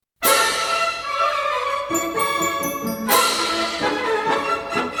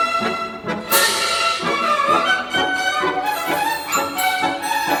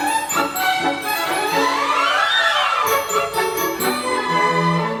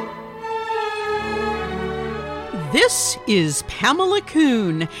This is Pamela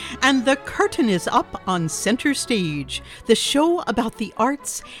Kuhn, and the curtain is up on Center Stage, the show about the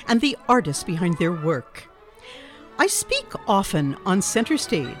arts and the artists behind their work. I speak often on Center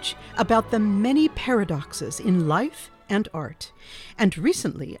Stage about the many paradoxes in life and art, and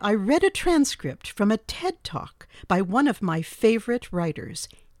recently I read a transcript from a TED Talk by one of my favorite writers,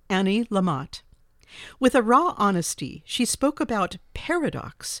 Annie Lamott. With a raw honesty, she spoke about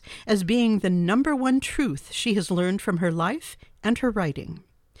paradox as being the number one truth she has learned from her life and her writing.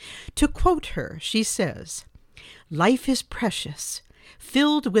 To quote her, she says, "Life is precious,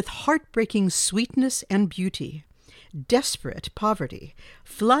 filled with heartbreaking sweetness and beauty, desperate poverty,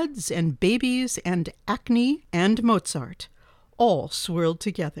 floods and babies and acne and Mozart, all swirled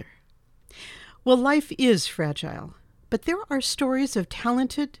together." Well, life is fragile. But there are stories of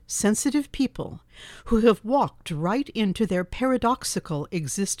talented, sensitive people who have walked right into their paradoxical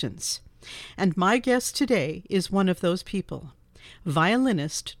existence. And my guest today is one of those people,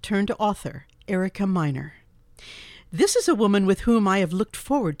 violinist turned author Erica Miner. This is a woman with whom I have looked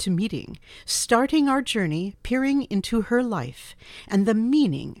forward to meeting, starting our journey peering into her life and the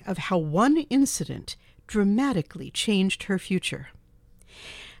meaning of how one incident dramatically changed her future.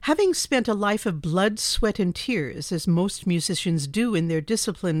 Having spent a life of blood, sweat, and tears, as most musicians do in their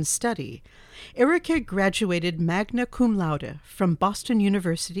disciplined study, Erica graduated magna cum laude from Boston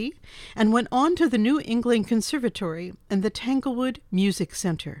University and went on to the New England Conservatory and the Tanglewood Music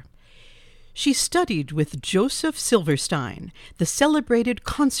Center. She studied with Joseph Silverstein, the celebrated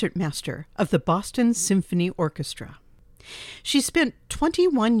concertmaster of the Boston Symphony Orchestra. She spent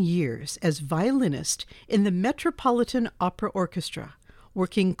 21 years as violinist in the Metropolitan Opera Orchestra,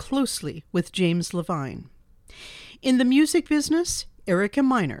 working closely with James Levine. In the music business, Erica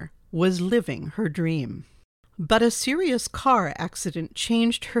Miner was living her dream. But a serious car accident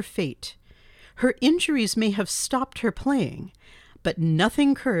changed her fate. Her injuries may have stopped her playing, but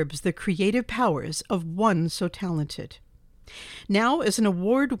nothing curbs the creative powers of one so talented. Now, as an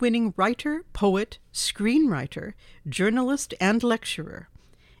award-winning writer, poet, screenwriter, journalist, and lecturer,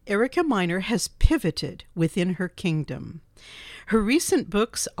 Erica Miner has pivoted within her kingdom. Her recent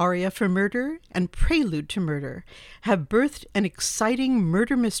books, Aria for Murder and Prelude to Murder, have birthed an exciting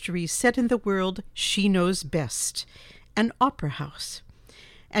murder mystery set in the world she knows best, an opera house.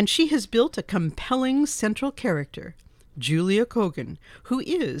 And she has built a compelling central character, Julia Kogan, who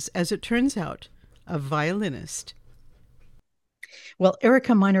is, as it turns out, a violinist. Well,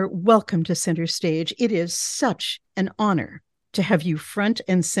 Erica Miner, welcome to Center Stage. It is such an honor to have you front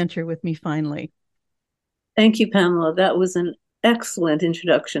and center with me finally. Thank you, Pamela. That was an excellent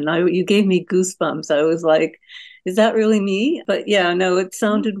introduction. You gave me goosebumps. I was like, is that really me? But yeah, no, it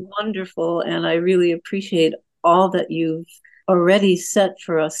sounded wonderful. And I really appreciate all that you've already set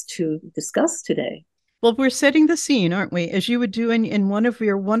for us to discuss today. Well, we're setting the scene, aren't we? As you would do in one of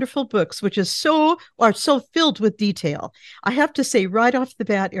your wonderful books, which is so filled with detail. I have to say right off the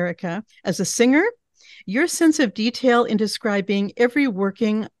bat, Erica, as a singer, your sense of detail in describing every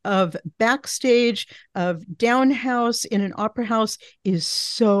working of backstage, of downhouse in an opera house is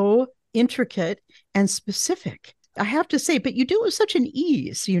so intricate and specific. I have to say, but you do it with such an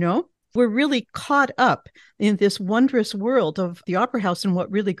ease, you know? We're really caught up in this wondrous world of the opera house and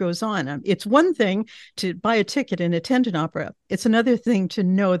what really goes on. It's one thing to buy a ticket and attend an opera. It's another thing to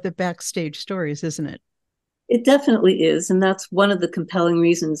know the backstage stories, isn't it? It definitely is. And that's one of the compelling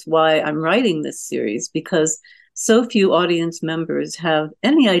reasons why I'm writing this series, because so few audience members have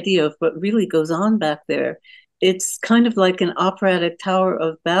any idea of what really goes on back there. It's kind of like an operatic Tower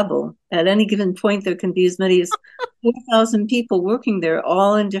of Babel. At any given point, there can be as many as 4,000 people working there,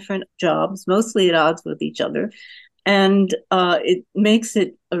 all in different jobs, mostly at odds with each other. And it makes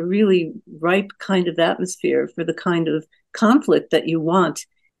it a really ripe kind of atmosphere for the kind of conflict that you want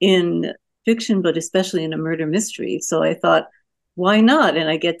in fiction, but especially in a murder mystery. So I thought, why not? And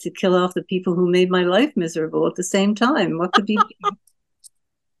I get to kill off the people who made my life miserable at the same time. What could be?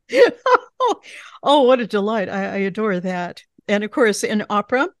 Oh, what a delight. I adore that. And of course, in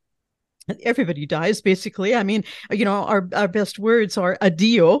opera, everybody dies, basically. I mean, you know, our best words are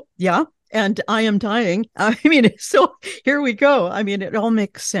addio, yeah, and I am dying. I mean, so here we go. I mean, it all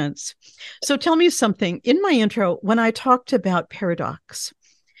makes sense. So tell me something. In my intro, when I talked about paradox,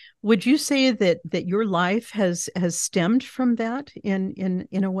 would you say that your life has stemmed from that in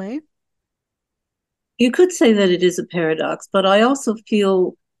a way? You could say that it is a paradox, but I also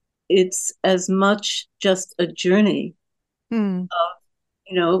feel it's as much just a journey of,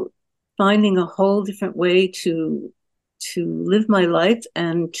 finding a whole different way to live my life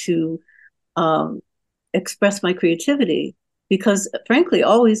and to express my creativity. because frankly,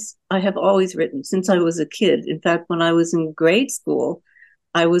 I have always written since I was a kid. In fact, when I was in grade school,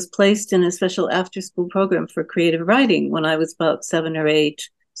 I was placed in a special after school program for creative writing when I was about 7 or 8,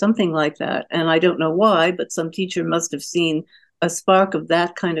 something like that. And I don't know why, but some teacher must have seen a spark of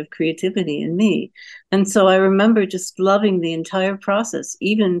that kind of creativity in me. And so I remember just loving the entire process,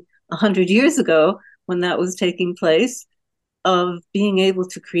 even 100 years ago when that was taking place, of being able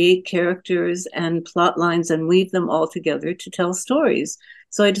to create characters and plot lines and weave them all together to tell stories.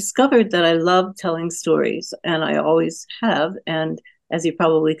 So I discovered that I love telling stories, and I always have. And as you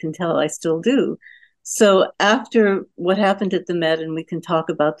probably can tell, I still do. So after what happened at the Met, and we can talk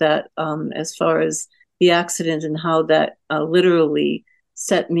about that as far as the accident and how that literally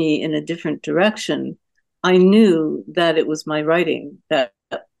set me in a different direction, I knew that it was my writing that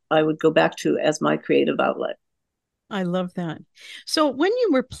I would go back to as my creative outlet. I love that. So when you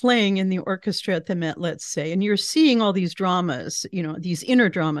were playing in the orchestra at the Met, let's say, and you're seeing all these dramas, these inner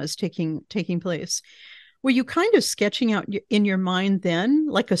dramas taking place, were you kind of sketching out in your mind then,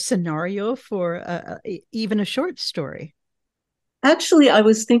 like a scenario for even a short story? Actually, I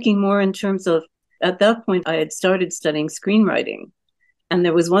was thinking more in terms of, at that point, I had started studying screenwriting. And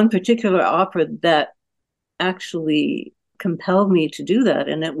there was one particular opera that actually compelled me to do that,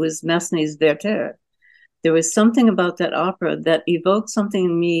 and it was Massenet's Werther. There was something about that opera that evoked something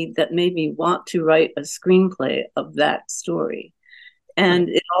in me that made me want to write a screenplay of that story. And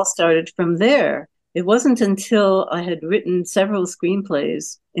it all started from there. It wasn't until I had written several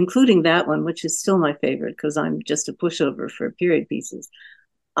screenplays, including that one, which is still my favorite because I'm just a pushover for period pieces.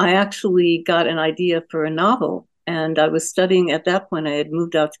 I actually got an idea for a novel. And I was studying at that point, I had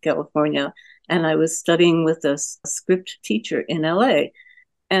moved out to California, and I was studying with a script teacher in LA.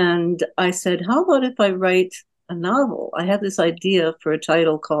 And I said, how about if I write a novel? I had this idea for a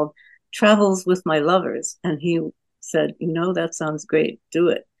title called Travels with My Lovers. And he said, that sounds great. Do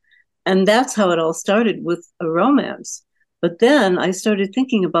it. And that's how it all started, with a romance. But then I started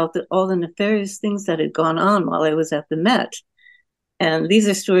thinking about all the nefarious things that had gone on while I was at the Met. And these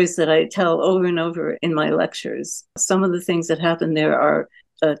are stories that I tell over and over in my lectures. Some of the things that happened there are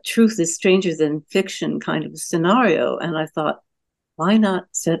truth is stranger than fiction kind of scenario. And I thought, why not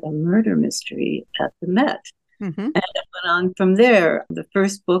set a murder mystery at the Met? Mm-hmm. And it went on from there. The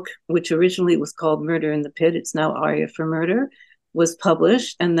first book, which originally was called Murder in the Pit, it's now Aria for Murder, was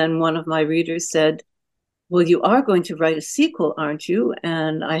published. And then one of my readers said, well, you are going to write a sequel, aren't you?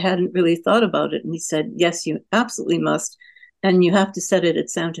 And I hadn't really thought about it. And he said, yes, you absolutely must. And you have to set it at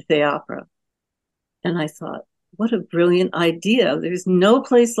Santa Fe Opera. And I thought, what a brilliant idea. There's no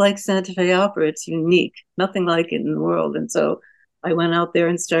place like Santa Fe Opera. It's unique, nothing like it in the world. And so I went out there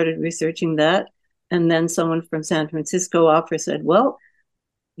and started researching that. And then someone from San Francisco Opera said, well,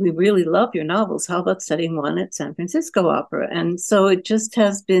 we really love your novels. How about setting one at San Francisco Opera? And so it just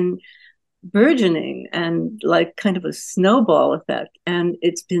has been burgeoning and like kind of a snowball effect. And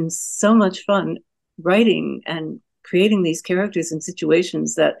it's been so much fun writing and creating these characters and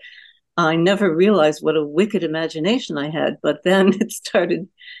situations that I never realized what a wicked imagination I had. But then it started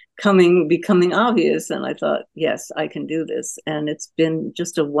becoming obvious. And I thought, yes, I can do this. And it's been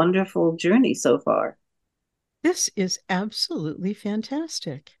just a wonderful journey so far. This is absolutely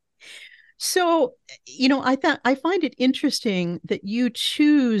fantastic. So, I find it interesting that you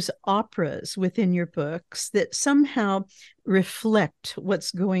choose operas within your books that somehow reflect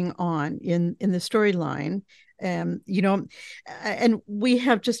what's going on in the storyline. And we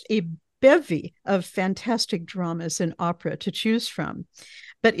have just a bevy of fantastic dramas and opera to choose from.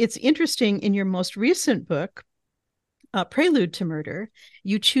 But it's interesting in your most recent book, Prelude to Murder,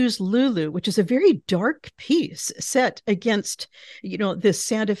 you choose Lulu, which is a very dark piece set against, this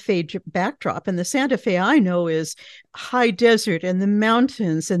Santa Fe backdrop. And the Santa Fe I know is high desert and the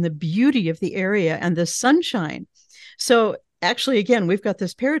mountains and the beauty of the area and the sunshine. So actually, again, we've got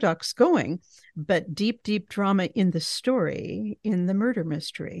this paradox going, but deep, deep drama in the story, in the murder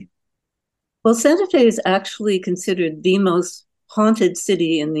mystery. Well, Santa Fe is actually considered the most haunted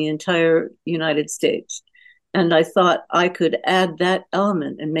city in the entire United States. And I thought I could add that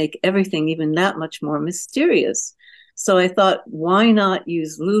element and make everything even that much more mysterious. So I thought, why not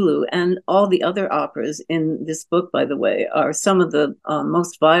use Lulu? And all the other operas in this book, by the way, are some of the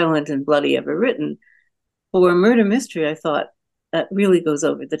most violent and bloody ever written. For a murder mystery, I thought that really goes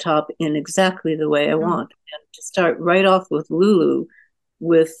over the top in exactly the way I want. And to start right off with Lulu,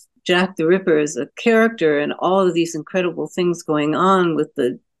 with Jack the Ripper as a character and all of these incredible things going on with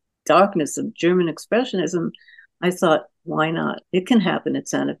the darkness of German Expressionism, I thought, why not? It can happen at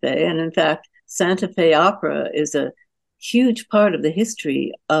Santa Fe. And in fact, Santa Fe Opera is a huge part of the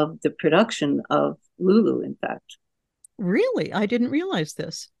history of the production of Lulu, in fact. Really? I didn't realize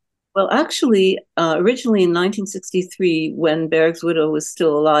this. Well, actually, originally in 1963, when Berg's widow was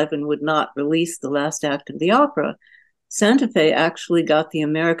still alive and would not release the last act of the opera, Santa Fe actually got the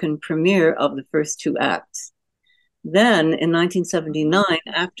American premiere of the first two acts. Then in 1979,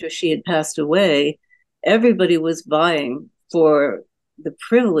 after she had passed away, everybody was vying for the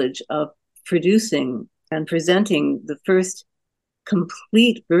privilege of producing and presenting the first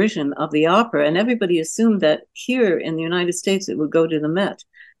complete version of the opera. And everybody assumed that here in the United States it would go to the Met.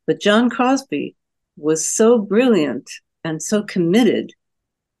 But John Crosby was so brilliant and so committed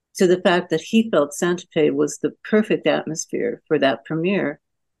to the fact that he felt Santa Fe was the perfect atmosphere for that premiere.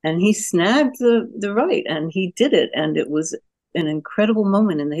 And he snagged the right and he did it. And it was an incredible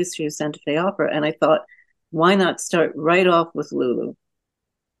moment in the history of Santa Fe opera. And I thought, why not start right off with Lulu? And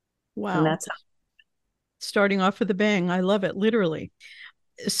Wow. that's how. Starting off with a bang. I love it, literally.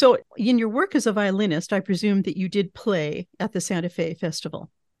 So, in your work as a violinist, I presume that you did play at the Santa Fe Festival.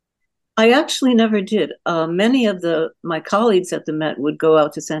 I actually never did. Many of my colleagues at the Met would go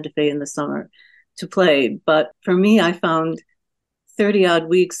out to Santa Fe in the summer to play, but for me, I found 30 odd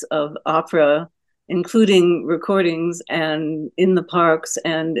weeks of opera, including recordings and in the parks,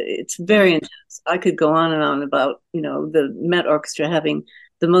 and it's very intense. I could go on and on about, the Met Orchestra having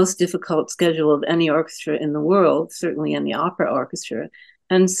the most difficult schedule of any orchestra in the world, certainly any opera orchestra.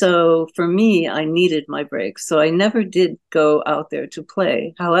 And so for me, I needed my breaks. So I never did go out there to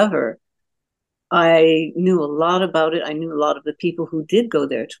play. However, I knew a lot about it. I knew a lot of the people who did go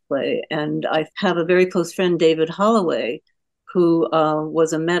there to play. And I have a very close friend, David Holloway, who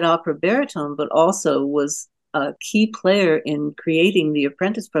was a Met Opera baritone, but also was a key player in creating the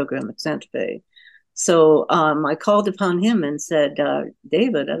apprentice program at Santa Fe. So I called upon him and said,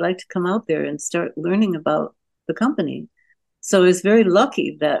 David, I'd like to come out there and start learning about the company. So I was very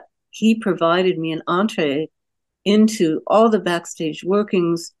lucky that he provided me an entree into all the backstage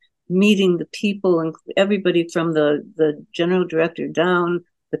workings, meeting the people and everybody from the general director down.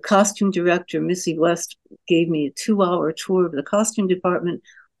 The costume director, Missy West, gave me a 2-hour tour of the costume department.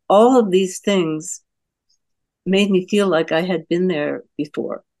 All of these things made me feel like I had been there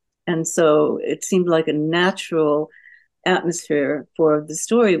before. And so it seemed like a natural atmosphere for the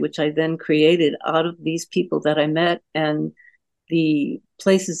story, which I then created out of these people that I met and the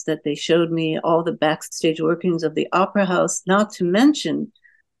places that they showed me, all the backstage workings of the opera house, not to mention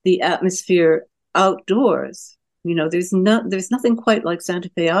the atmosphere outdoors. There's nothing quite like Santa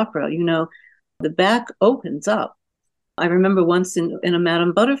Fe Opera. The back opens up. I remember once in a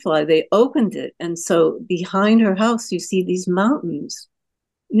Madame Butterfly, they opened it. And so behind her house, you see these mountains,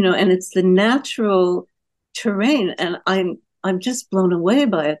 and it's the natural terrain. And I'm just blown away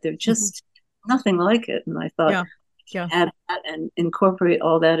by it. They're just nothing like it. And I thought, Yeah. Yeah. add that and incorporate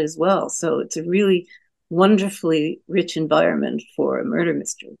all that as well. So it's a really wonderfully rich environment for a murder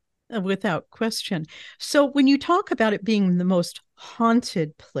mystery. Without question. So when you talk about it being the most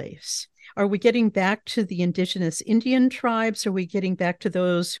haunted place, are we getting back to the indigenous Indian tribes? Are we getting back to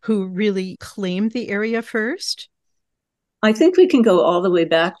those who really claimed the area first? I think we can go all the way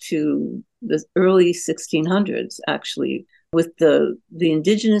back to the early 1600s, actually, with the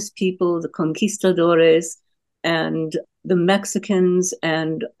indigenous people, the conquistadores, and the Mexicans,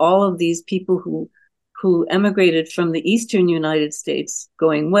 and all of these people who emigrated from the eastern United States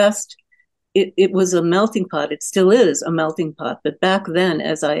going west. It was a melting pot. It still is a melting pot. But back then,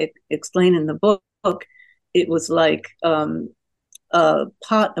 as I explain in the book, it was like a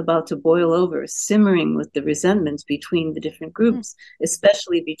pot about to boil over, simmering with the resentments between the different groups,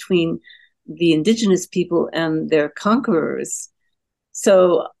 especially between the indigenous people and their conquerors.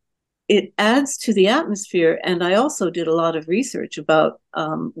 So it adds to the atmosphere. And I also did a lot of research about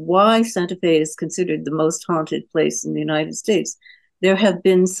why Santa Fe is considered the most haunted place in the United States. There have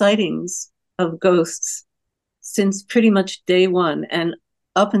been sightings of ghosts since pretty much day one. And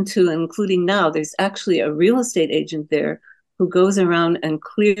up until including now, there's actually a real estate agent there who goes around and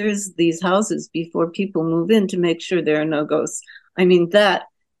clears these houses before people move in to make sure there are no ghosts. I mean, that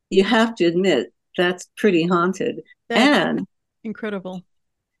you have to admit, that's pretty haunted. That's and incredible.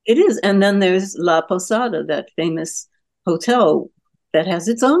 It is. And then there's La Posada, that famous hotel that has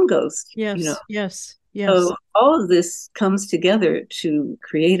its own ghost. Yes, yes, yes. So all of this comes together to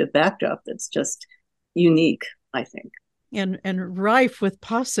create a backdrop that's just unique, I think. And rife with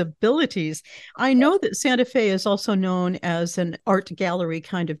possibilities. I know that Santa Fe is also known as an art gallery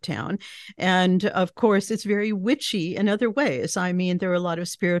kind of town. And of course, it's very witchy in other ways. I mean, there are a lot of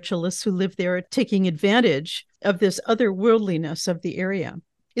spiritualists who live there taking advantage of this otherworldliness of the area.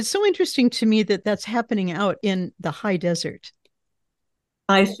 It's so interesting to me that that's happening out in the high desert.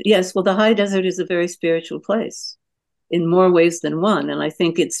 Yes, well, the high desert is a very spiritual place. in more ways than one. And I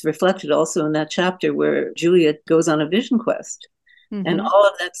think it's reflected also in that chapter where Julia goes on a vision quest. And Mm-hmm. all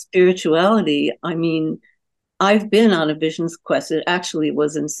of that spirituality, I mean, I've been on a vision quest. It actually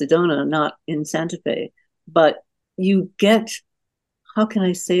was in Sedona, not in Santa Fe. But you get, how can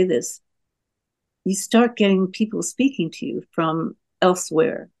I say this? You start getting people speaking to you from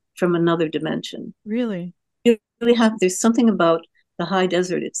elsewhere, from another dimension. Really? You really have, there's something about the high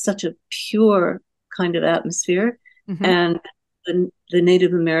desert. It's such a pure kind of atmosphere. Mm-hmm. And the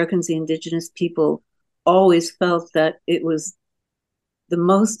Native Americans, the indigenous people, always felt that it was the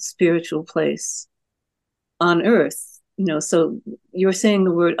most spiritual place on earth. You know, so you're saying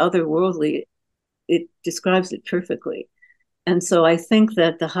the word otherworldly, it describes it perfectly. And so I think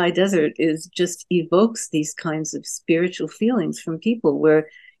that the high desert is just evokes these kinds of spiritual feelings from people where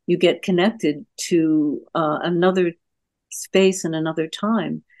you get connected to another space and another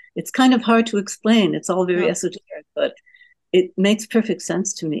time. It's kind of hard to explain. It's all very Yeah. esoteric, but it makes perfect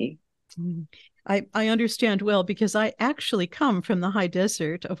sense to me. Mm. I understand well because I actually come from the high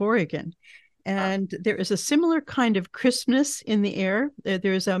desert of Oregon, and there is a similar kind of crispness in the air.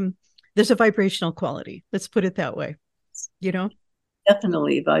 There's a vibrational quality. Let's put it that way. You know,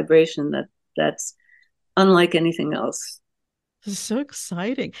 Definitely vibration that's unlike anything else. this is so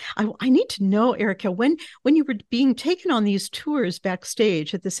exciting. I need to know, Erica, when you were being taken on these tours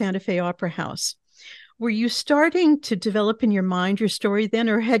backstage at the Santa Fe Opera House, were you starting to develop in your mind your story then,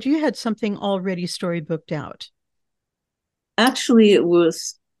 or had you had something already storybooked out? Actually, it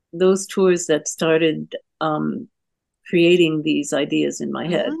was those tours that started creating these ideas in my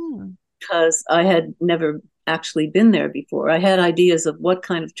head Ah, because I had never actually been there before. I had ideas of what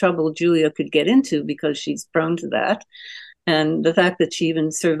kind of trouble Julia could get into because she's prone to that. And the fact that she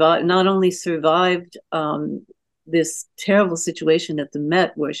even survived, not only survived this terrible situation at the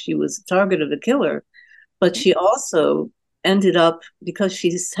Met where she was the target of a killer, but she also ended up, because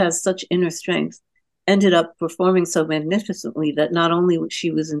she has such inner strength, ended up performing so magnificently that not only she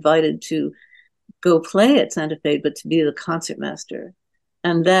was invited to go play at Santa Fe, but to be the concertmaster.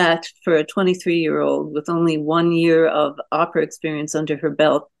 And that, for a 23-year-old with only 1 year of opera experience under her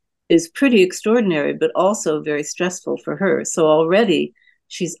belt, is pretty extraordinary, but also very stressful for her. So already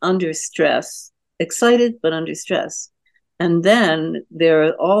she's under stress, excited, but under stress. And then there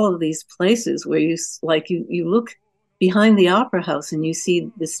are all of these places where you look behind the opera house and you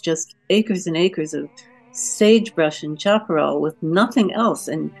see this just acres and acres of sagebrush and chaparral with nothing else.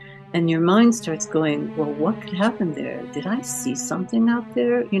 And your mind starts going, well, what could happen there? Did I see something out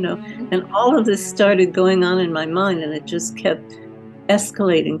there? You know, and all of this started going on in my mind, and it just kept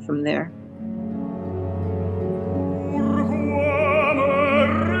escalating from there.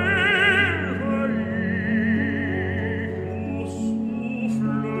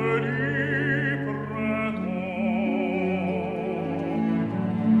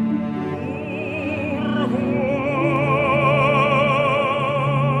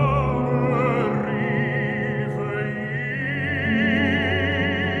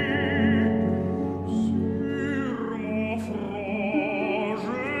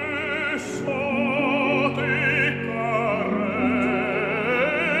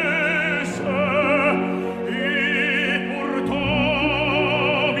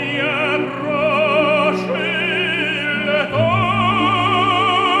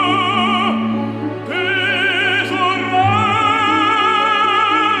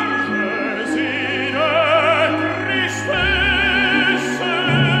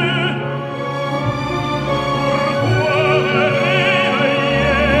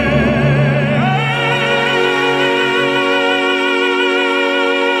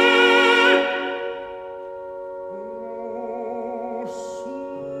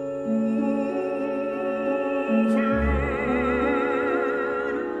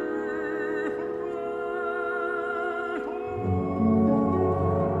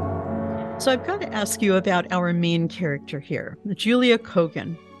 so I've got to ask you about our main character here, Julia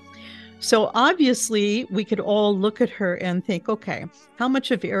Kogan. So obviously, we could all look at her and think, okay, how much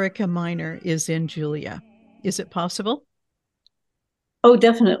of Erica Miner is in Julia? Is it possible? Oh,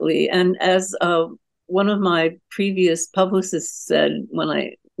 definitely. And as one of my previous publicists said when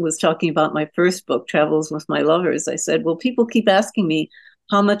I was talking about my first book, Travels with My Lovers, I said, well, people keep asking me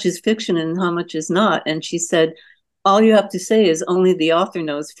how much is fiction and how much is not. And she said, all you have to say is only the author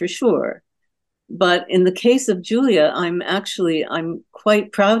knows for sure. But in the case of Julia, I'm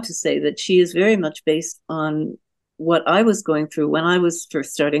quite proud to say that she is very much based on what I was going through when I was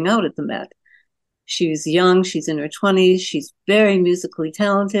first starting out at the Met. She's young, she's in her 20s, she's very musically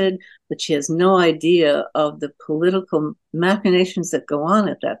talented, but she has no idea of the political machinations that go on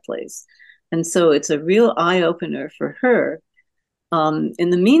at that place. And so it's a real eye opener for her.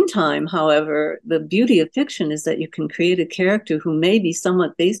 In the meantime, however, the beauty of fiction is that you can create a character who may be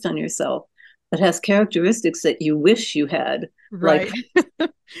somewhat based on yourself, but has characteristics that you wish you had, like Right.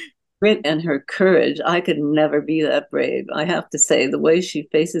 grit and her courage. I could never be that brave. I have to say, the way she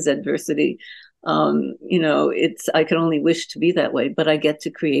faces adversity, it's I could only wish to be that way, but I get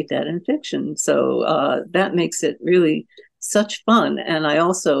to create that in fiction. So that makes it really such fun. And I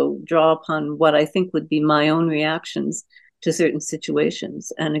also draw upon what I think would be my own reactions to certain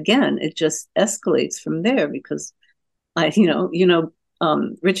situations. And again, it just escalates from there because Richard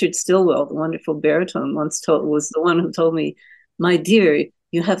Stilwell, the wonderful baritone, was the one who told me, "My dear,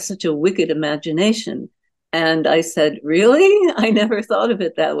 you have such a wicked imagination." And I said, "Really? I never thought of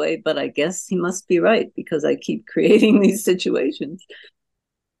it that way, but I guess he must be right because I keep creating these situations."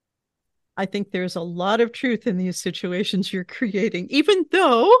 I think there's a lot of truth in these situations you're creating, even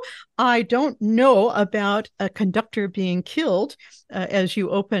though I don't know about a conductor being killed as you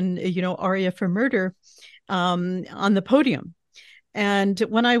open, Aria for Murder on the podium. And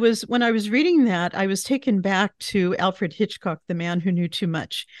when I was reading that, I was taken back to Alfred Hitchcock, The Man Who Knew Too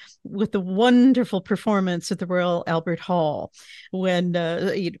Much, with the wonderful performance at the Royal Albert Hall when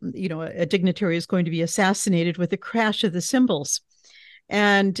a dignitary is going to be assassinated with the crash of the cymbals.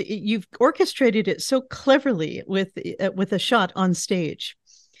 And you've orchestrated it so cleverly with a shot on stage.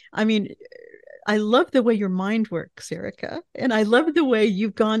 I mean, I love the way your mind works, Erica. And I love the way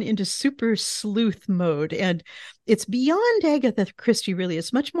you've gone into super sleuth mode. And it's beyond Agatha Christie, really.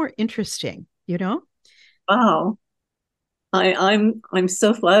 It's much more interesting, you know? Wow, I'm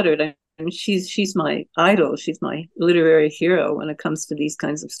so flattered. I mean, she's my idol. She's my literary hero when it comes to these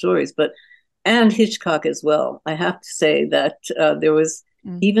kinds of stories. But and Hitchcock as well. I have to say that there was,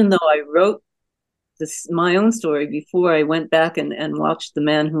 even though I wrote my own story before I went back and watched The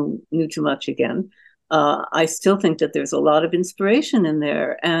Man Who Knew Too Much again, I still think that there's a lot of inspiration in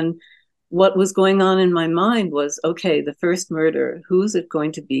there. And what was going on in my mind was, okay, the first murder, who's it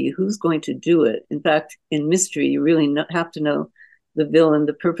going to be? Who's going to do it? In fact, in mystery, you really have to know the villain,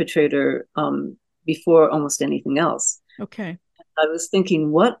 the perpetrator, before almost anything else. Okay. I was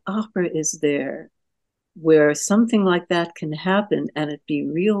thinking, what opera is there where something like that can happen and it be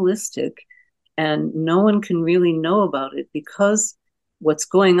realistic and no one can really know about it because what's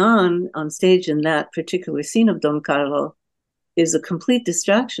going on stage in that particular scene of Don Carlo is a complete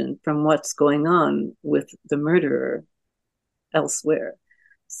distraction from what's going on with the murderer elsewhere.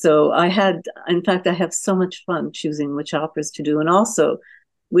 So in fact, I have so much fun choosing which operas to do and also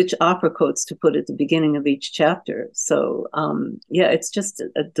which opera quotes to put at the beginning of each chapter. So, yeah, it's just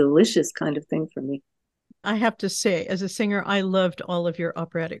a delicious kind of thing for me. I have to say, as a singer, I loved all of your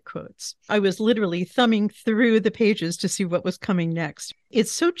operatic quotes. I was literally thumbing through the pages to see what was coming next.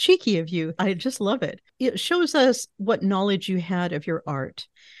 It's so cheeky of you. I just love it. It shows us what knowledge you had of your art.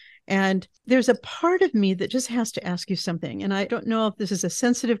 And there's a part of me that just has to ask you something. And I don't know if this is a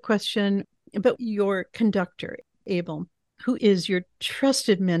sensitive question, but your conductor, Abel, who is your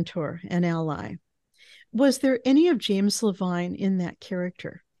trusted mentor and ally, was there any of James Levine in that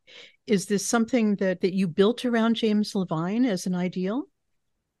character? Is this something that you built around James Levine as an ideal?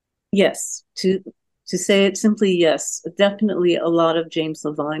 Yes, to say it simply, yes, definitely a lot of James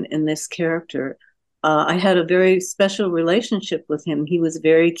Levine in this character. I had a very special relationship with him. He was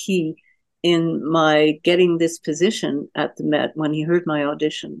very key in my getting this position at the Met when he heard my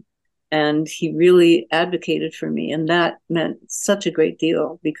audition. And he really advocated for me. And that meant such a great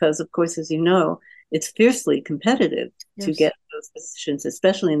deal because, of course, as you know, it's fiercely competitive to Yes. get those positions,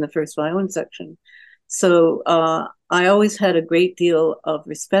 especially in the first violin section. So I always had a great deal of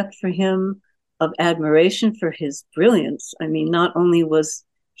respect for him, of admiration for his brilliance. I mean, not only was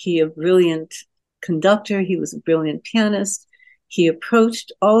he a brilliant conductor, he was a brilliant pianist. He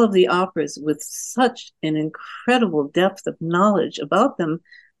approached all of the operas with such an incredible depth of knowledge about them.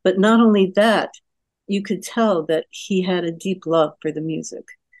 But not only that, you could tell that he had a deep love for the music.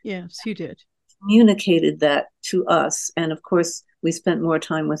 Yes, you did. Communicated that to us. And of course, we spent more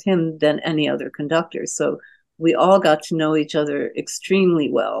time with him than any other conductor. So we all got to know each other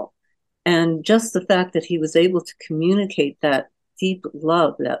extremely well. And just the fact that he was able to communicate that deep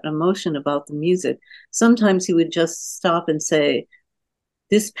love, that emotion about the music, sometimes he would just stop and say,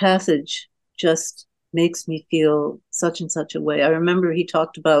 "This passage just makes me feel such and such a way." I remember he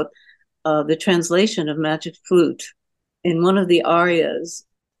talked about the translation of Magic Flute in one of the arias,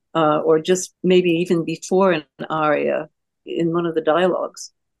 or just maybe even before an aria in one of the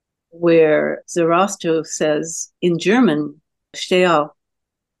dialogues, where Zarasto says in German, "Steh auf,"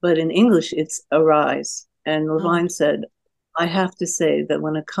 but in English it's "arise." And Oh, Levine said, "I have to say that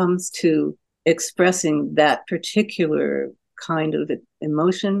when it comes to expressing that particular kind of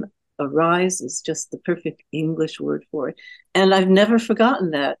emotion. Arise is just the perfect English word for it. And I've never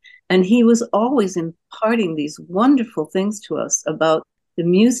forgotten that. And he was always imparting these wonderful things to us about the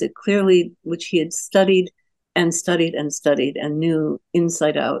music, clearly, which he had studied and studied and studied and knew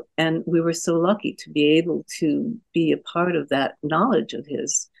inside out. And we were so lucky to be able to be a part of that knowledge of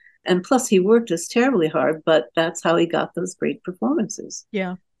his. And plus, he worked us terribly hard, but that's how he got those great performances.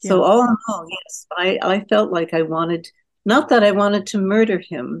 Yeah. So all in all, yes, I felt like I wanted, not that I wanted to murder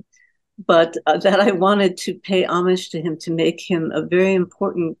him, but that I wanted to pay homage to him, to make him a very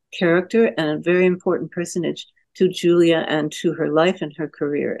important character and a very important personage to Julia and to her life and her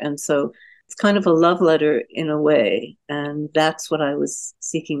career. And so it's kind of a love letter in a way. And that's what I was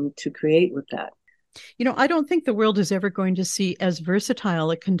seeking to create with that. You know, I don't think the world is ever going to see as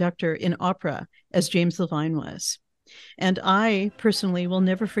versatile a conductor in opera as James Levine was. And I personally will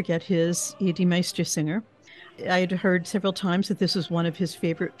never forget his Die Meistersinger. I had heard several times that this was one of his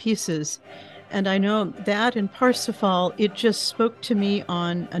favorite pieces. And I know that in Parsifal, it just spoke to me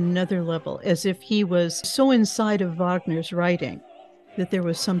on another level, as if he was so inside of Wagner's writing that there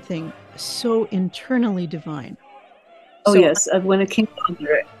was something so internally divine. Oh, so, yes. When it came to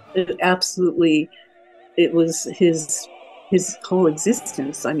Wagner, it was his whole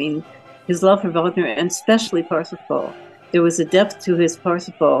existence. I mean, his love for Wagner, and especially Parsifal. There was a depth to his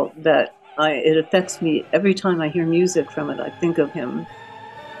Parsifal that it affects me every time I hear music from it. I think of him.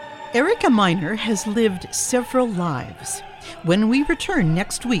 Erika Miner has lived several lives. When we return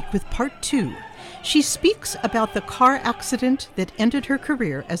next week with part 2, she speaks about the car accident that ended her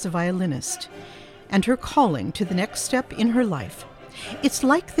career as a violinist and her calling to the next step in her life. It's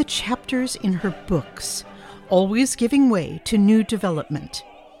like the chapters in her books, always giving way to new development.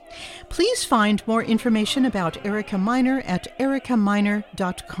 Please find more information about Erika Miner at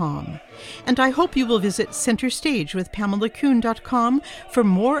ericaminer.com. And I hope you will visit centerstagewithpamelakuhn.com for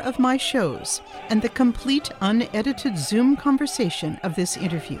more of my shows and the complete unedited Zoom conversation of this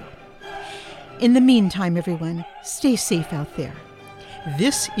interview. In the meantime, everyone, stay safe out there.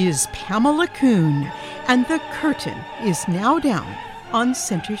 This is Pamela Kuhn, and the curtain is now down on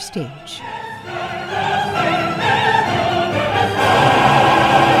Center Stage.